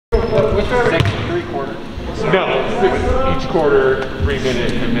Three quarter. No, each quarter,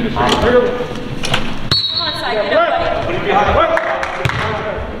 3-minute administration. Come on, Sai, get up, buddy.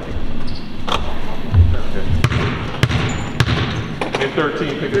 And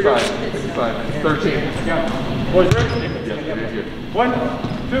 13, pick a side. Pick a side. 13. Boys ready? Yeah. 1,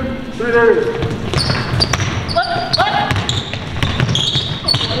 2, 3, there it is. Look.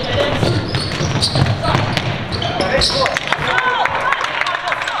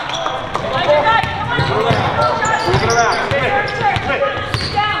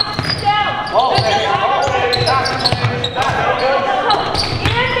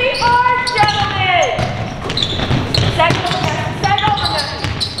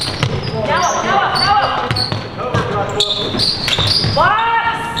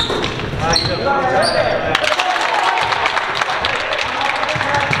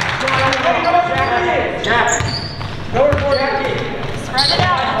 Spread it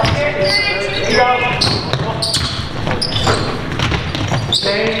out.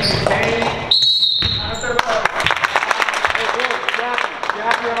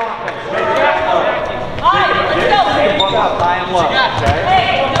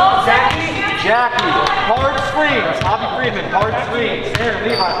 Jackie, hard screens. Bobby Freeman, hard screens. Aaron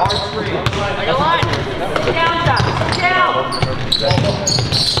Levi, hard screens. Like a line. Down, Josh. Down.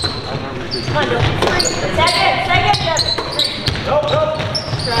 Come on, second, Devin. Nope.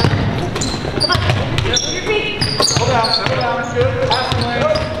 Come on, your feet. Settle down. That's good. Passing lane.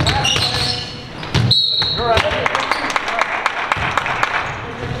 You're right.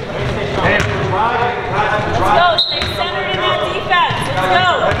 Let's go. Stay centered in that defense. Let's go.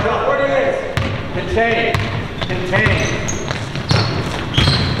 Contain.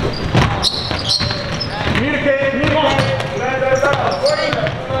 Communicate.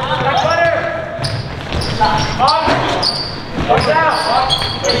 Watch out.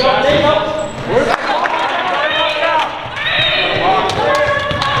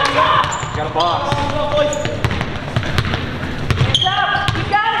 Got a box. Hands up. You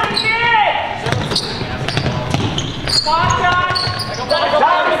gotta be big. Watch out.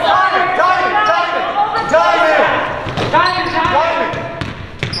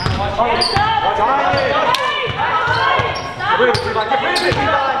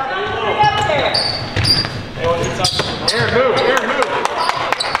 Aaron, move.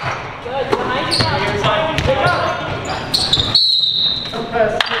 Good. Behind you now. Pick up.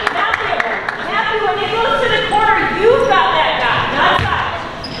 Matthew, when he goes to the corner, you've got that guy, not side.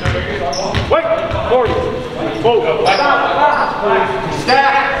 Wait. 40. Whoa.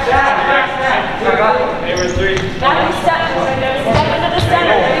 Stack. They were 3. Matthew, step into the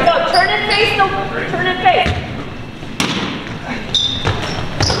center. There you go. Turn and face.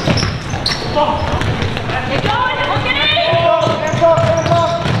 Get going. Look at it.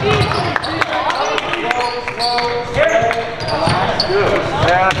 Good.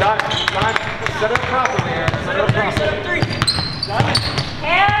 Yeah, time. Set it up properly, Aaron. Set it up properly.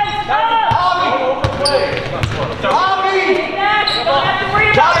 Hands up. Bobby! Next. You don't have to worry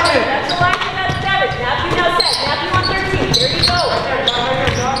about it. That's the line for that 7. Matthew now set. Matthew on 13. There you go.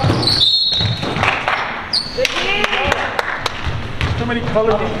 Good game. So many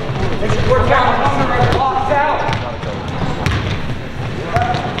colors. Work out. Box out.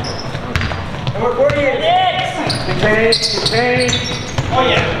 Number 48. Contain. Oh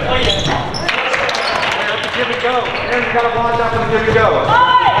yeah. Give it go. Aaron's got a launch up and give it go.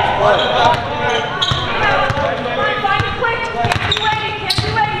 Find it quick. Can't be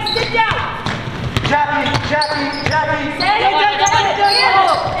waiting. Sit down. Jackie.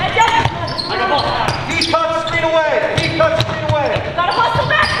 He cut the screen away. Gotta hustle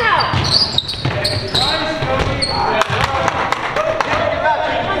back now.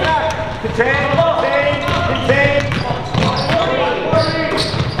 Contain.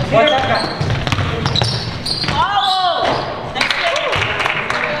 Follow. Next game.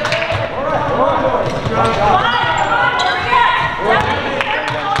 Come on, hurry up.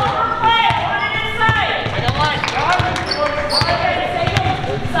 Overplay. Run it inside.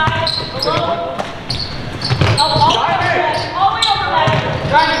 Side, below. All the way overlap.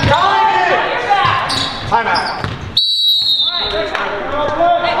 Your back. Time out.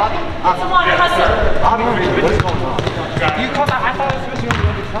 Come on, hustle. What's going on? You called that? I thought it was supposed to be on the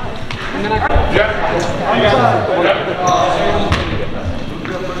other side. And then I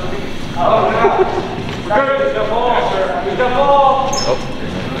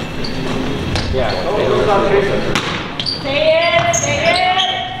Stay in.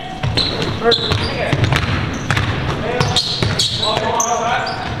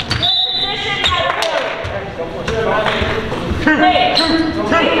 Good position, Matthew. Hey,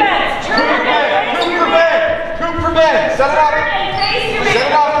 defense.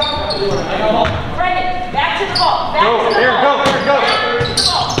 Here, go.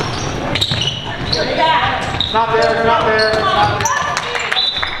 It's not there, it's not there, it's not there.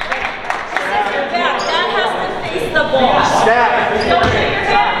 That has to face the ball. Stab. Don't take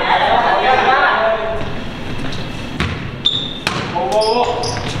your head. Whoa.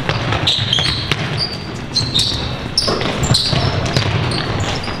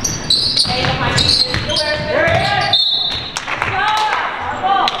 Hey, behind you. There it is. Go. Our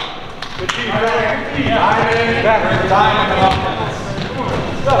ball. Good team, Diamond.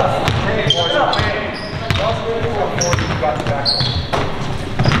 Go. Hey, boys, hey. You got the back.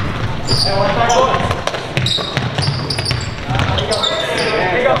 Hey, one time, boys.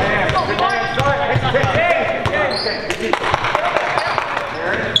 There you go. Good man. Start. Hey.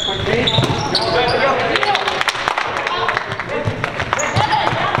 Aaron, quick knee.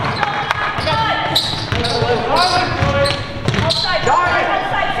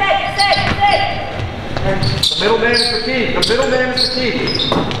 The middle man is the key. The middle man is the key.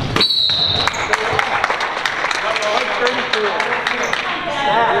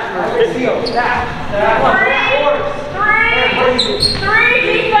 Three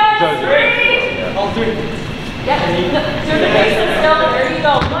defense. Three. Yeah. Do the basic still. There you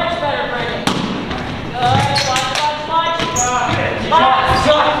go. Much better, Brandon. Good. Watch.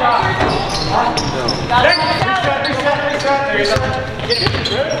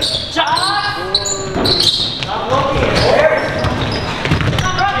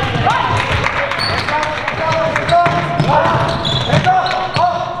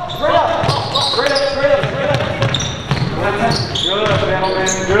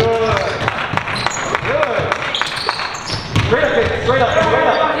 Straight up.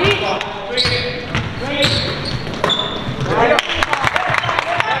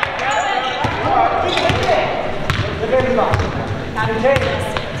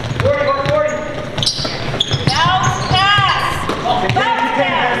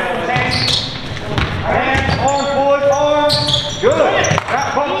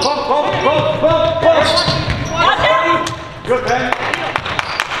 Good, man.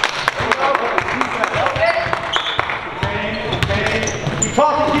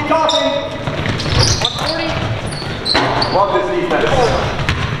 Keep talking. 140. Love this defense.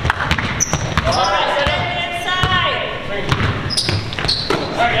 All right, set it inside.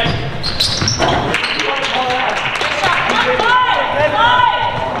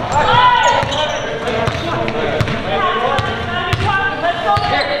 Let's go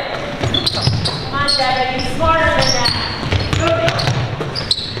get it. Come on, Devin, you're smarter than that.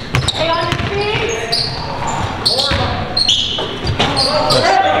 Stay on your feet.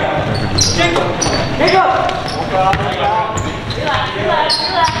 Kick up.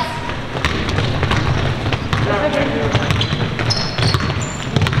 Relax.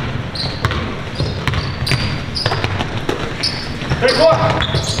 Hey, boy.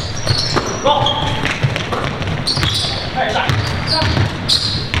 Go.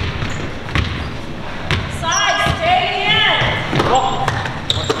 Side, stay in. Go.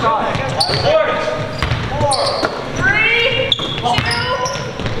 4, 3, 2.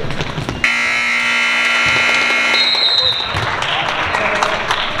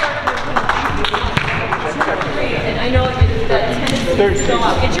 And I know that tendency to go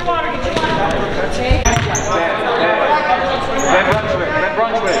up. Get your water. Okay? Ben Brunswick.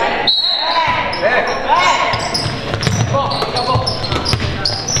 Hey. Go.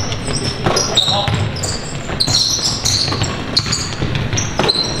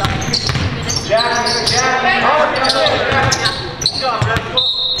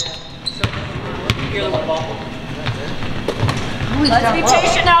 Let's be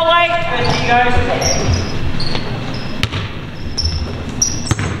patient now, White. Thank you, guys.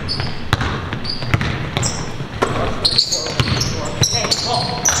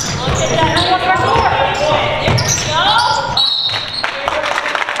 Look at that. There you go.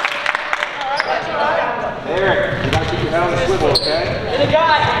 Eric, you gotta keep your head on the swivel, okay? Good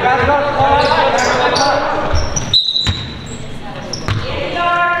guy.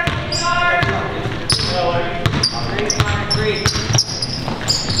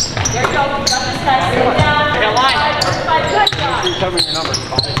 There you go. Got this guy. Sit down. Good job. Tell me your number.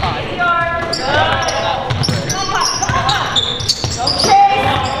 8 yards. Good. Come on. Don't chase.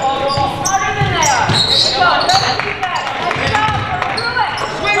 Smarter than they are. There you go. Let's keep that. Let's go. Do it.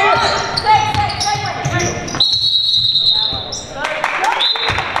 Swing it. Stay.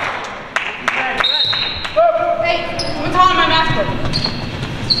 Hey, someone's holding my mask for me.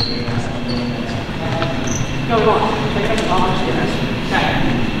 Go on.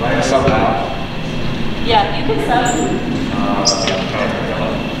 Yeah, you can sub.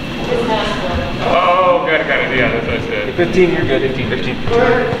 Oh, good. Yeah, that's it. 15, you're good. 15.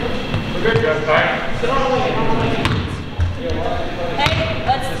 We're good, guys. Hey,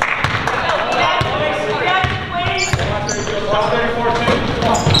 let's go. Reactive, please. 134, 2.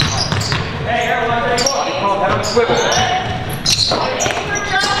 Hey, Aaron, 134. Head on the swivel. Aim for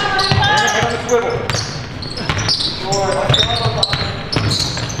Joshua, Head on the swivel.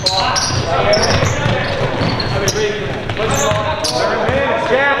 Third man is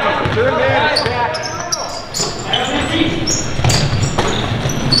Jackie. Third man is Jackie.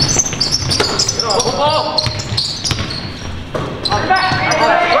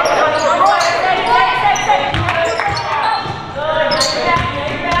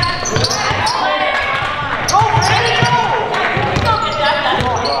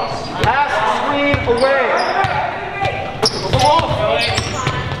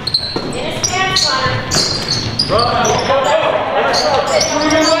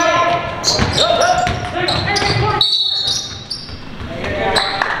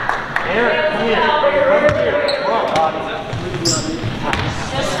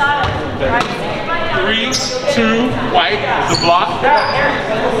 White is the block.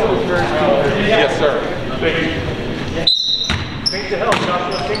 Yes, sir. Thank you. Think to help,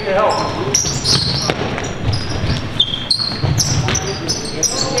 Joshua. Think to help.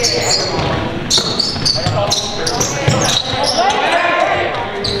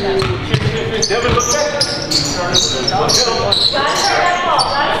 Devin, look back.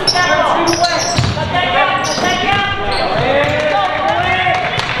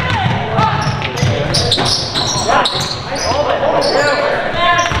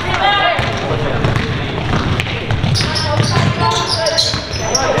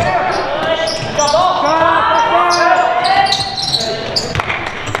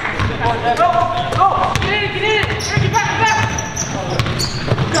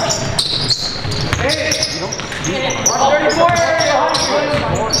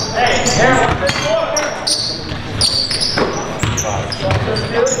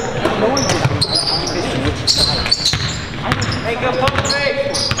 Hey, go pump the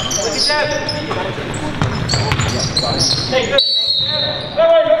face. Look at that. Hey, good. That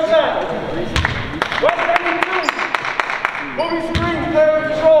way, no shot. 192. Moving screen, player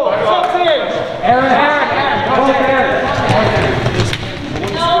control. Jump in. Aaron. Go to Aaron.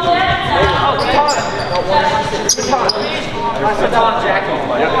 No, that's Jackie.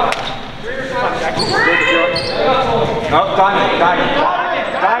 No, diamond.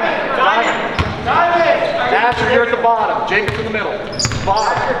 After you're at the bottom. Jacob in the middle.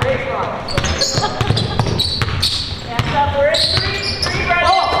 Bottom. up. We're in three,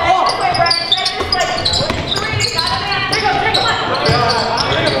 Brandon. This way, Brandon. Take this way. We're in three. Got a man.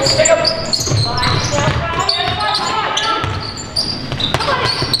 Take him.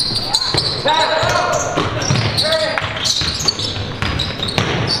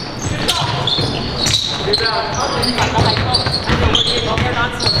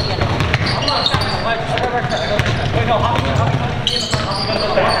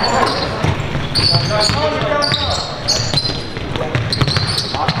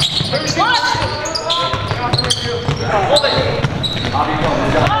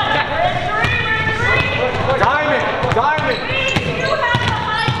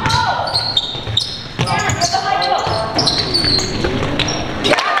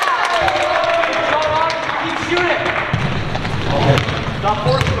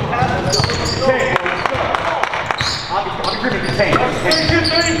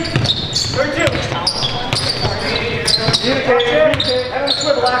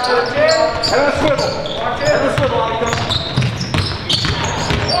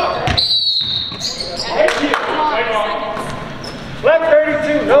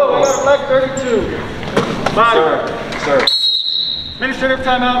 Administrative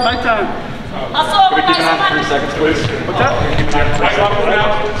timeout, night time. Also, Can we keep it on for 3 seconds, please? What's that?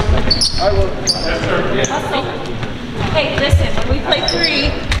 I will. Yes, sir. hey, listen, when we play three.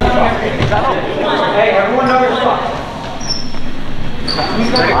 Hey, everyone know your spot.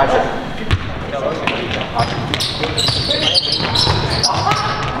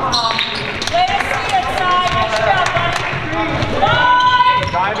 Way to see it, Sai. Nice job, buddy.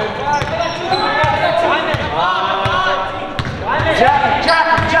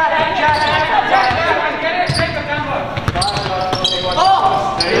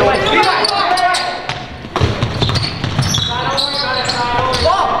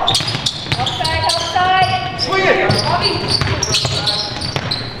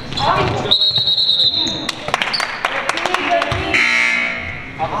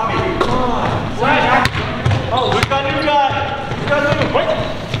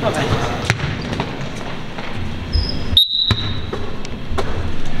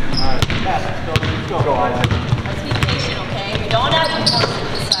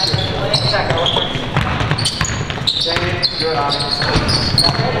 Good,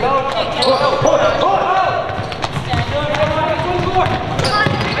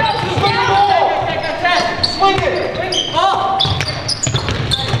 swing it! Ball!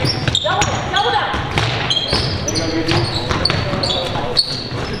 Double down!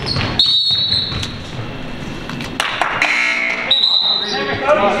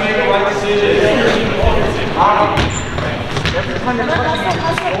 Right decision. Every time you're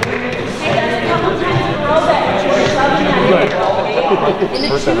touching it, Hey guys, a couple times in a row that you're shoving that in, okay?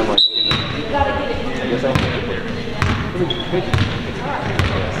 First time I'm like, You gotta get it. I guess I'm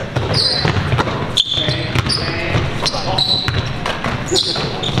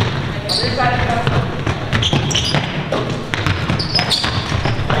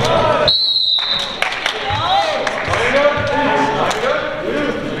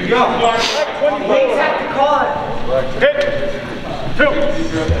go. Wings have to call it. Hit. 2.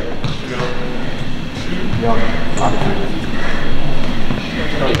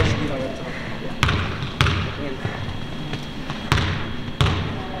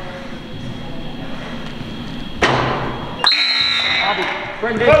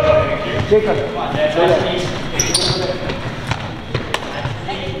 Brendan. Jacob.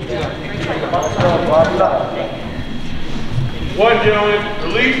 one, gentlemen.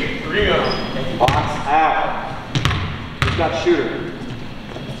 Release. 3 on. Box out. He's got shooter.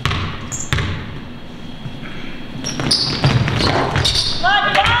 Come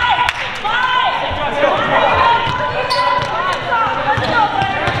on, guys! 5! Let's go, Connor,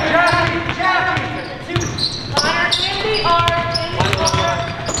 in the arm,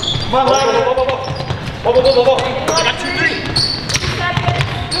 Come on, Larry. Whoa. I got 2, 3.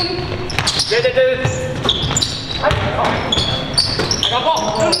 I got ball.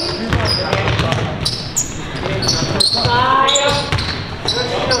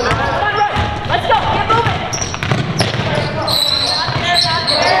 Let's go, get moving! Not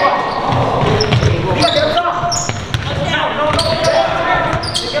there.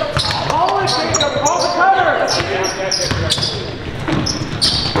 Call the cutter.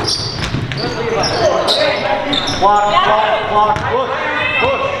 Block,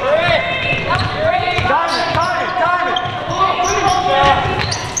 push.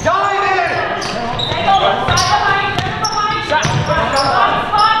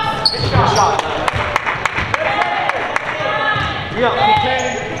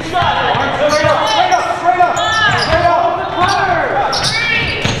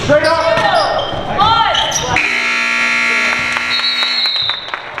 Straight up.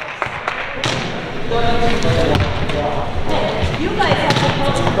 You guys have to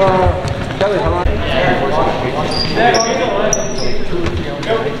Kelly, how long?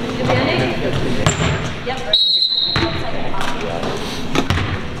 Yep.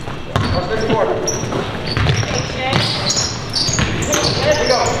 What's this for? Here we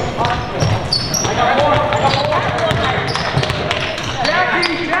go. I got more.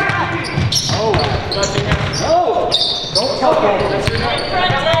 Jackie! Oh. No! Don't tell me.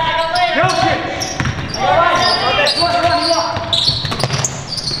 Milk it!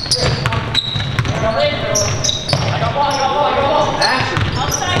 I got ball. Action.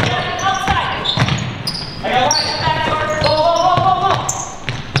 Outside. I got right. Back towards.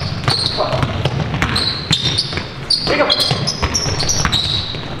 Pick him.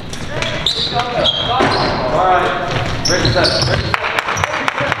 All right. Break the set.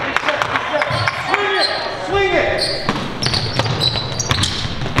 Swing it.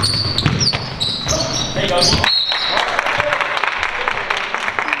 There you go.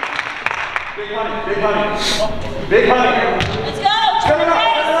 Big honey. Let's go. Coming up.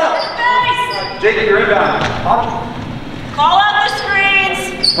 Jacob, you're inbound. Call out the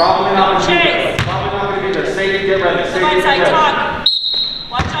screens. Probably not going to be Chase. there. Probably not going to be there. Safety, get ready. Safety, Come get outside, ready. talk.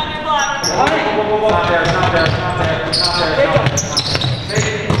 Watch on your block. Honey. It's not there.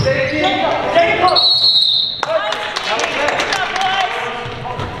 Safety. Jacob.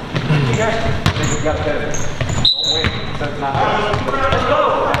 You got to better. Don't wait. That's not Let's go.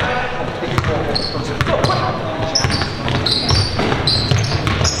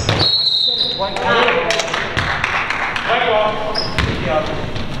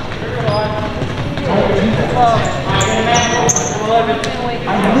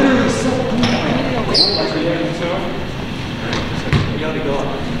 I'm literally so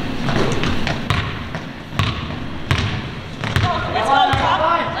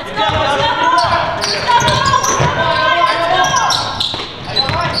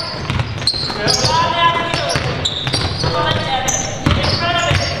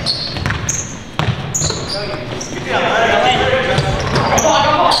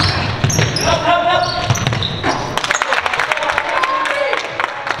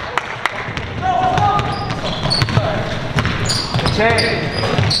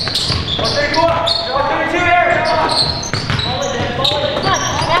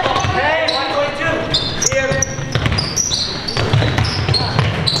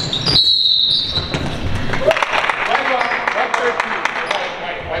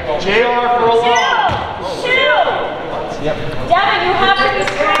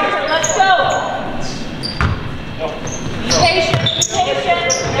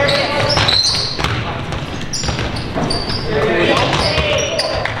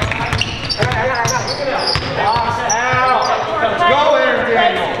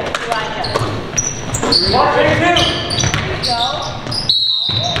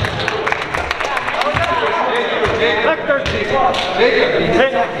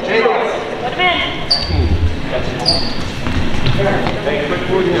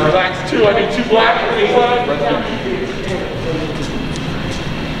Relax, two. I need two black.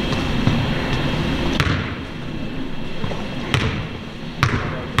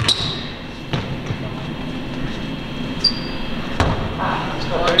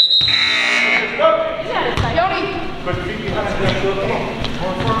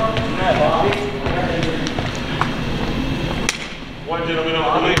 One gentleman on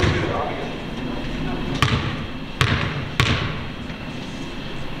the lead.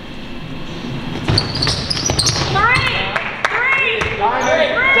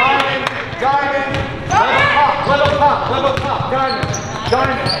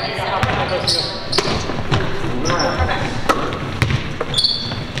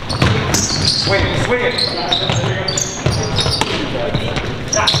 Swing it. Swing it,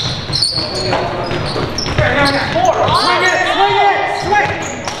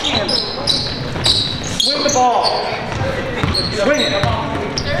 swing the ball. Swing it.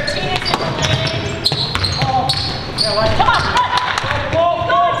 13 is in the lane. Come on,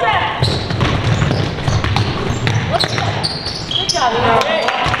 go, Jeff. Good job, man.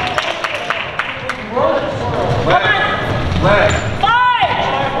 Come on. Leg. Five.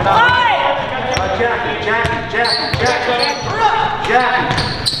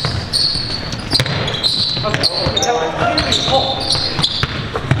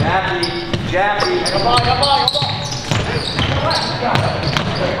 Jackie. Come on.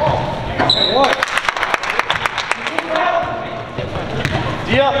 What?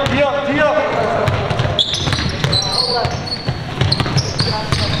 Deal.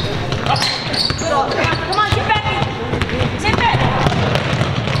 Come on, get back. Sit back.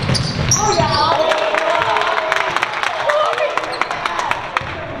 Oh, yeah.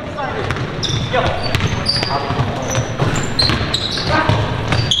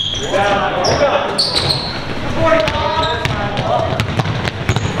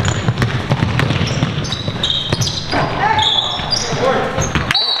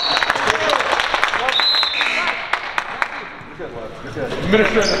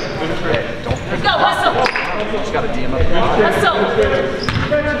 Administrator. Let's go, hustle. Just got a DM up. Hustle.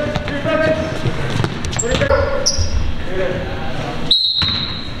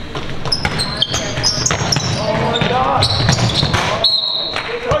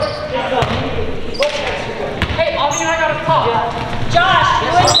 Hey, Audrey and I got a call. Josh, you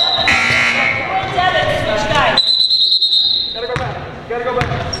and Devin. Switch guys. Gotta go back.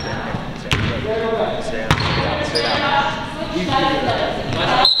 Stay down.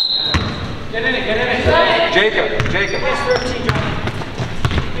 Get in it. Jacob. Yes, 13, Josh.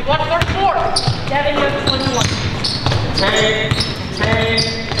 We want 34. Devin, you have 21. Tank.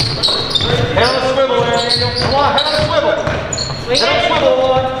 Head on the swivel, Daniel. Come on, head on the swivel. Swing Head on the it. swivel,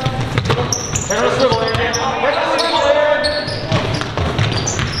 Lord. Head on the swivel, Daniel. Head on the swivel, Aaron.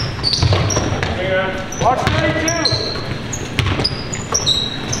 Watch 32.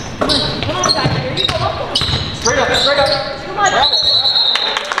 Come on, guys. Here you go. Straight up. Come on. Grab it.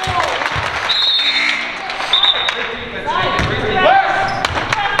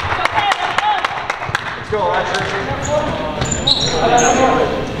 Let's go, Asher.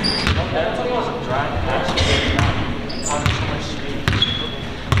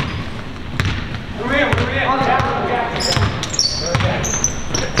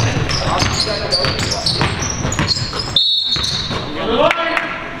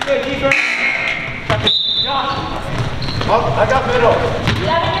 Oh, I got middle.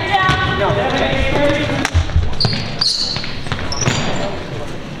 Devin, you're down. No.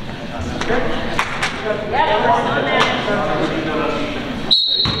 Yeah, we're on there.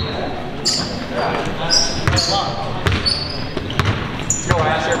 Go,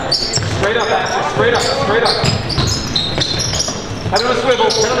 Asher. Straight up, Asher. Straight up. Head on the swivel,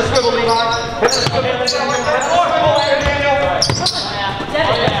 Levi. Head on the swivel, Daniel.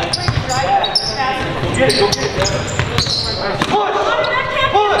 Devin, right? Go get it, Devin.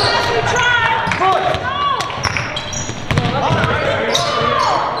 Push!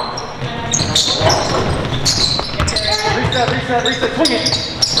 Reset, swing it!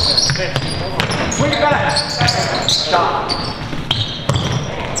 Swing it back! Stop!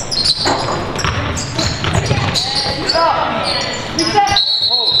 Reset!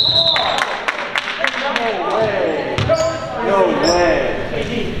 No way!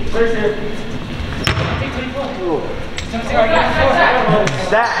 Where's your...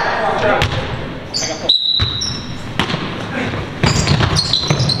 That!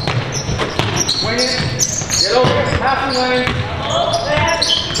 Swing it! Passing lane.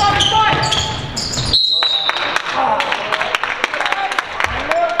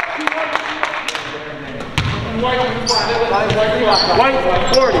 White,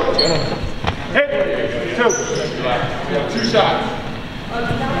 40. Hit. 2. 2 shots.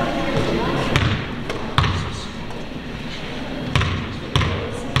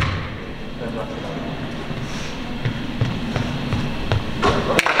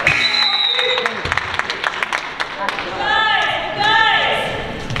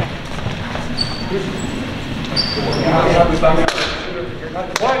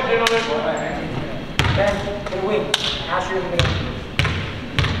 One, gentlemen. Ben, get a wing. Asher in the middle.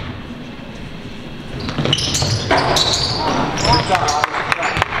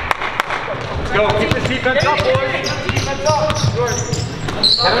 Let's go. Keep this defense up, boys. Defense up.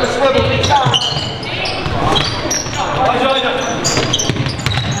 Head on the swivel. Big time.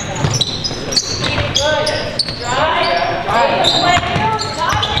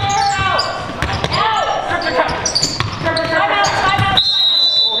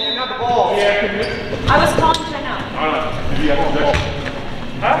 I was calling timeout. Did you have possession?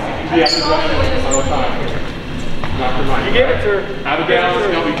 Huh? Did you have possession all the time? Not for mine. You gave it to her. Out of bounds,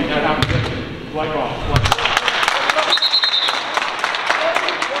 no, we did not have possession. Flag off.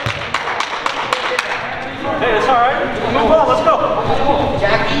 Hey, it's all right. Move on. Let's go.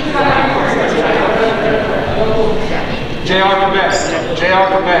 JR for Ben. JR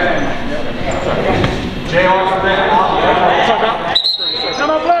for Ben. JR for Ben. Come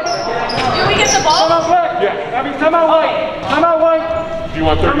on, Black. Do we get the ball? Come on, Black. Yeah. I mean, come on, White. Come on, White. Do you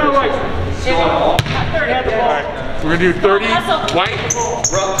want 30? Come on, White. We're going to do 30. White.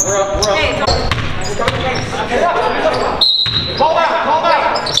 Hey, so Call out. Call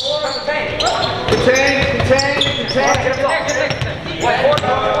out. Contain. Contain.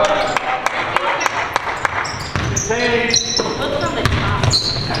 look from the top.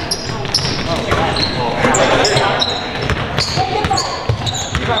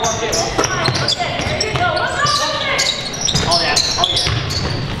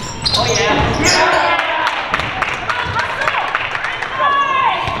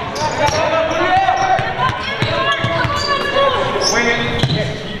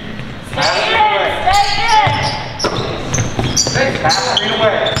 Pass green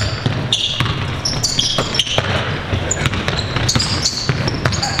away.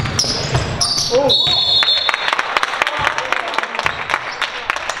 Oh.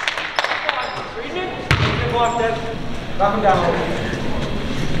 Knock him down.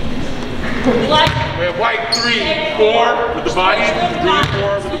 We have White 3, 4 with the body. 3,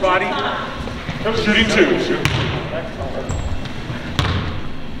 4 with the body. Shooting 2. Shoot.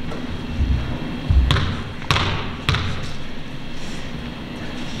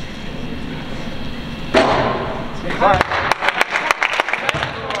 All right.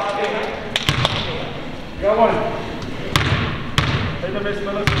 Got one. Take the miss,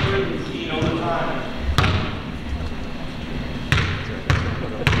 Melissa, please. All the time.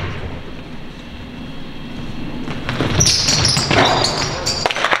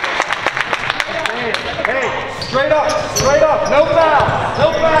 Hey, straight up, no foul, no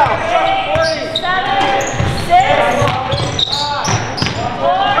foul. 7, 6,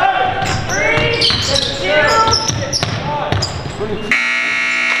 4, 3, 2.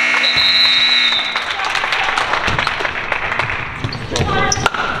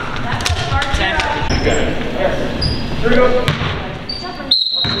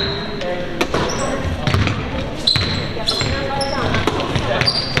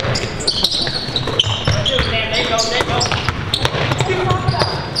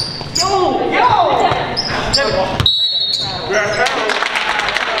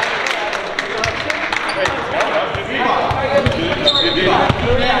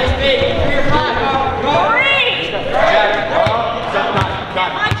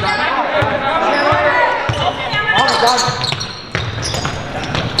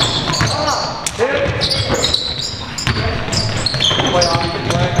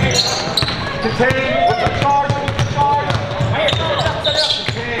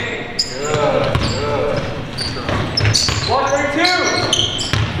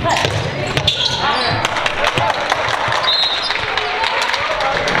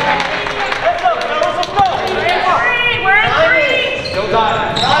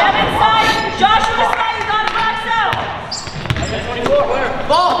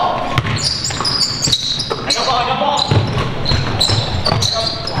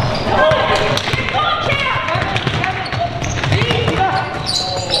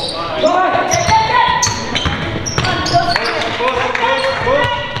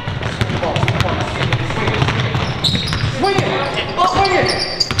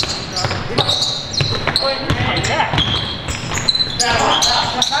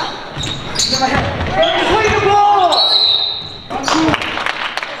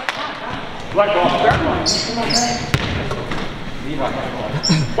 Black ball.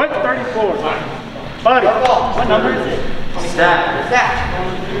 What? 34. Buddy. What number is it? Stack.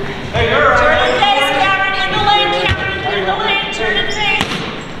 Hey, you're right. Turn and face, Cameron. In the lane, Cameron. In the lane. Turn and face.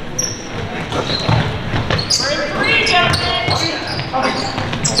 We're in 3, gentlemen.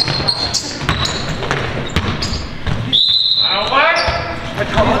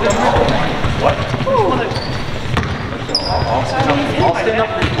 What? I'll stand up.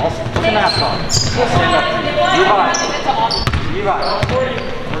 I'll put the mask on. Stand up. Levi.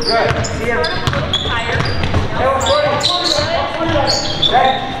 We're good. See him. Higher.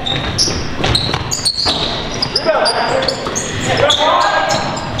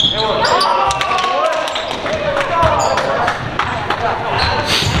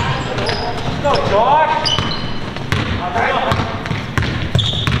 Go, Josh.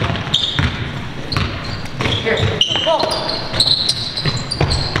 Here. Go.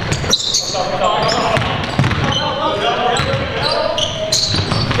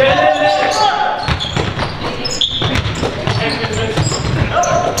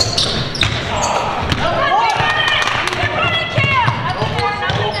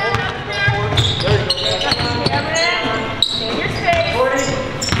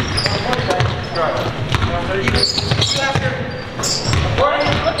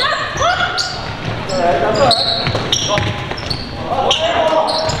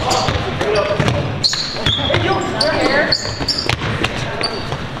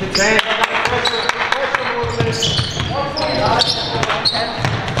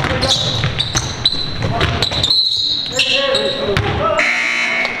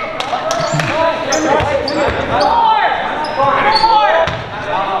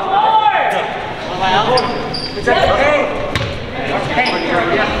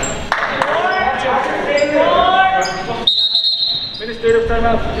 Administrative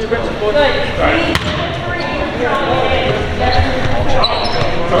timeout.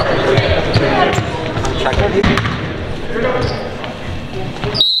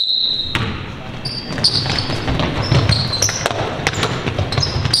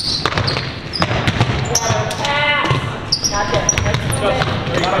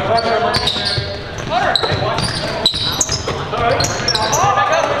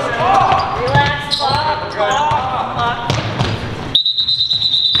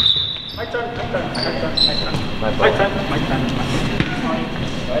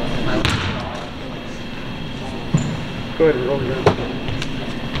 Go ahead, roll your.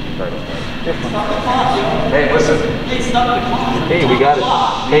 Hey, listen. Hey, we got it.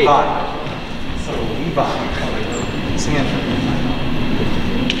 Hey. So, Levi. Sam.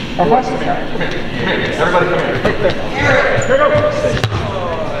 Come here. Everybody come here. Here we go.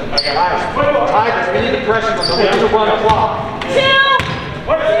 Tigers, we need the pressure on the way to run the clock. 2.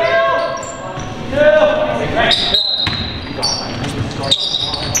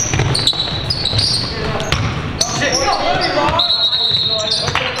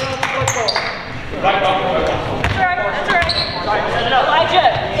 Elijah,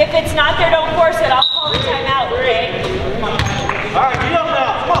 if it's not there, don't force it. I'll call the timeout, okay? All right, get up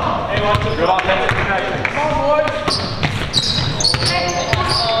now. Come on. Good offensive connection. Come on, boys.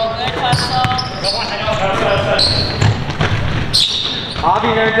 Good hustle. Avi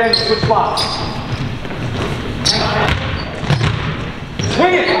and Aaron Daniels, good spots.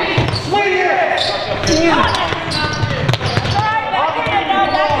 Swing it! Swing it! Alright, back in it now,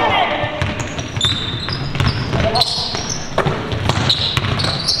 back in it.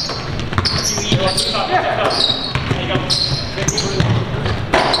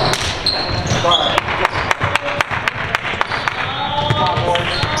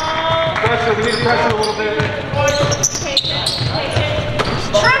 Pressure, we need pressure a little bit.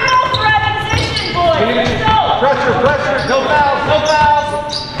 Triple threat position, boys. Let's go. Pressure, no fouls, no fouls.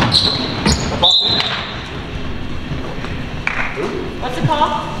 What's it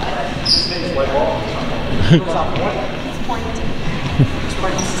called? It's pointing.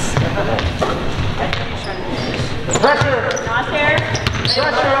 Pressure. Not there.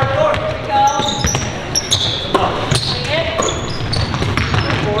 Pressure. Go.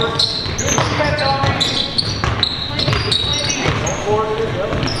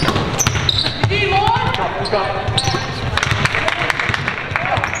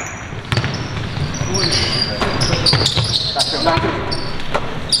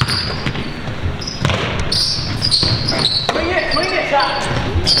 Swing it. Swing it, shot.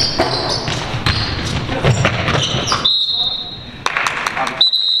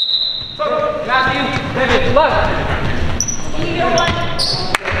 Matthew, pivot, left. Either one.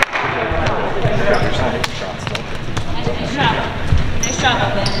 Nice job. Nice job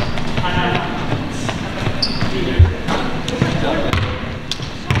up there.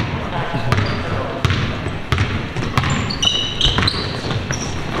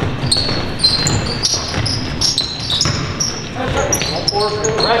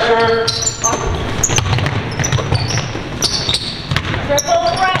 Pressure. Triple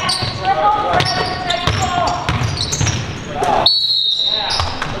threat. Triple threat. Take the ball.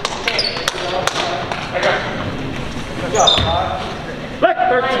 Look,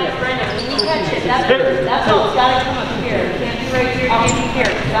 13. Brendan, when you catch it, that's all. It's got to come up here. It can't be right here. It can't be here.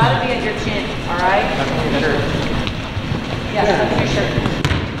 It's got to be at your chin. All right? Yes, that's your shirt.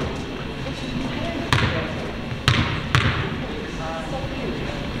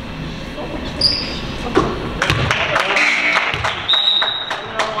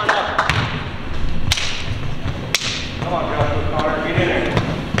 Come on, Joshua Connor, get in there.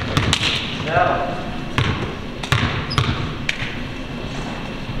 Now.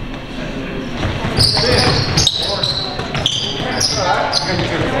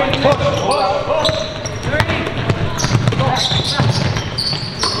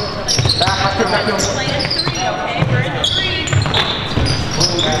 Playing three, okay? We're in the three.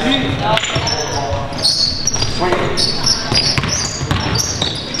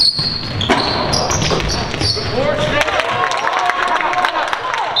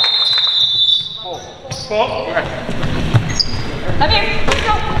 Come here, let's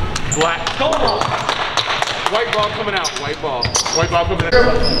go. Black. White ball coming out. White ball. White ball coming out.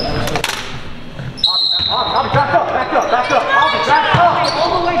 Bobby, back up. Bobby, back up.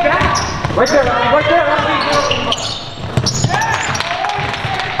 All the way back. Right there, Robbie. Right there, Robbie.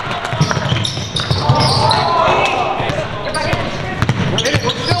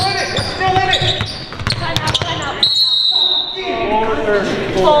 We're still in it. Time out.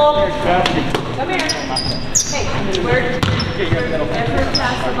 Hold. Come here. Hey, where? Ever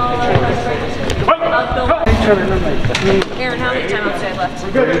pass the ball out? Aaron, how many timeouts do I have left?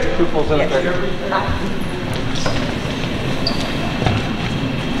 We're good. 2 full 7:30.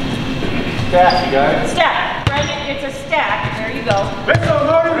 Stack, you guys. Stack. Brendan, it's a stack. There you go. Let's go,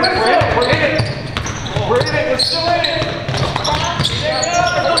 Marty. We're in it. We're still in it.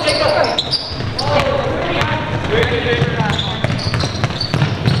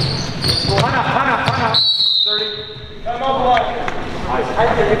 Hana. 30. Come on, boy.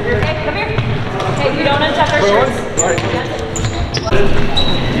 Okay, come here. Okay, we don't untouch our shirts.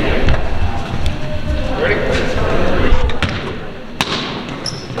 Ready?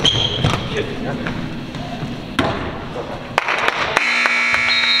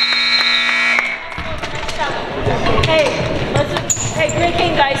 Hey, great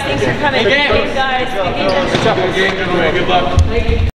game, guys. Thanks for coming. Good game, guys. Good game. Good job. Good game, gentlemen. Good luck.